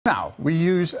Now, we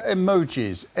use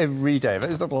emojis every day,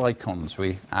 those little icons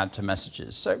we add to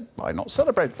messages, so why not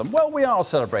celebrate them? Well, we are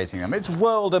celebrating them. It's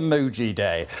World Emoji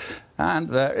Day. And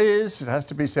there is, it has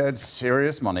to be said,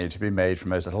 serious money to be made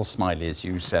from those little smileys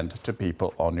you send to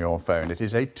people on your phone. It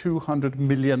is a £200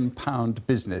 million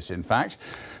business, in fact,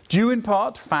 due in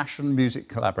part to fashion, music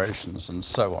collaborations and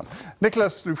so on.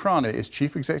 Nicholas Lufrani is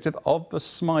Chief Executive of the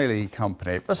Smiley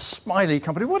Company. The Smiley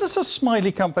Company, what does the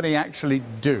Smiley Company actually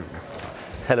do?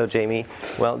 Hello, Jamie.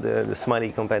 Well, the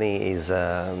Smiley Company is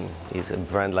a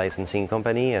brand licensing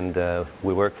company, and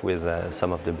we work with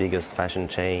some of the biggest fashion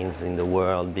chains in the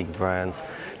world, big brands,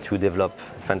 to develop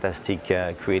fantastic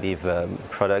creative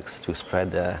products to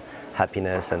spread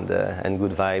happiness and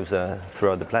good vibes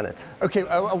throughout the planet. Okay,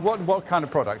 what kind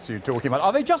of products are you talking about?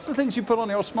 Are they just the things you put on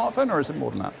your smartphone, or is it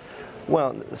more than that?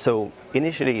 Well, so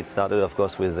initially it started, of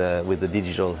course, with the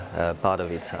digital part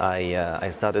of it. I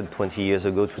started 20 years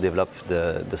ago to develop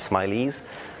the smileys,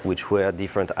 which were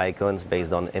different icons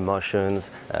based on emotions,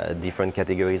 different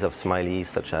categories of smileys,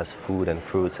 such as food and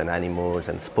fruits and animals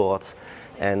and sports.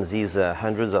 And these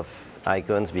hundreds of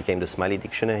icons became the Smiley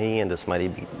Dictionary, and the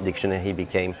Smiley Dictionary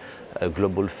became a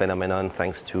global phenomenon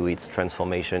thanks to its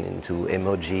transformation into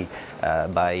Emoji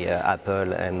by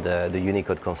Apple and the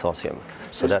Unicode Consortium.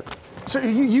 So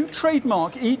you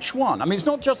trademark each one? I mean, it's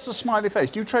not just the smiley face.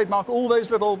 Do you trademark all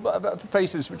those little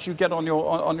faces which you get on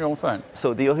your phone?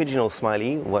 So the original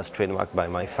Smiley was trademarked by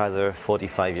my father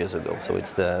 45 years ago. So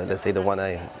it's the, let's say, the one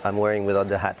I'm wearing without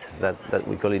the hat, that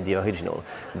we call it the original.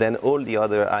 Then all the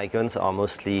other icons are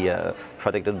mostly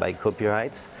protected by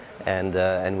copyrights,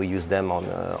 and we use them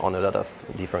on a lot of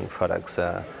different products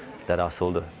that are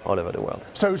sold all over the world.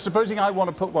 So supposing I want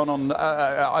to put one on,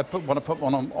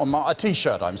 a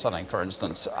T-shirt I'm selling, for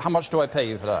instance, how much do I pay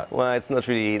you for that? Well, it's not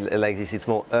really like this. It's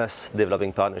more us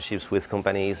developing partnerships with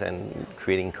companies and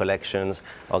creating collections,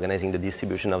 organizing the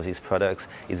distribution of these products.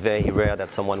 It's very rare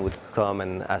that someone would come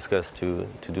and ask us to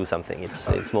do something.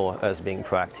 It's more us being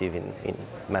proactive in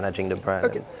managing the brand.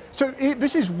 Okay. So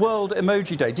this is World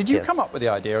Emoji Day. Did you come up with the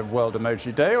idea of World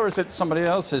Emoji Day, or is it somebody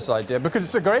else's idea? Because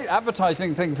it's a great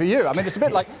advertising thing for you. I mean, it's a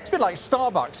bit like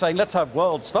Starbucks saying, let's have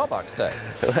World Starbucks Day.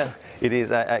 Well, it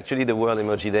is actually the World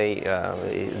Emoji Day.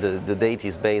 The date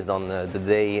is based on the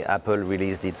day Apple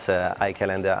released its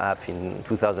iCalendar app in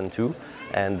 2002.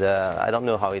 And I don't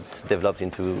know how it's developed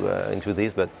into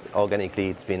this, but organically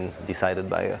it's been decided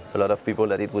by a lot of people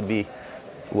that it would be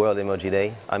World Emoji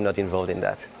Day. I'm not involved in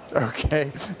that.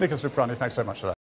 Okay. Nicholas Lufrani, thanks so much for that.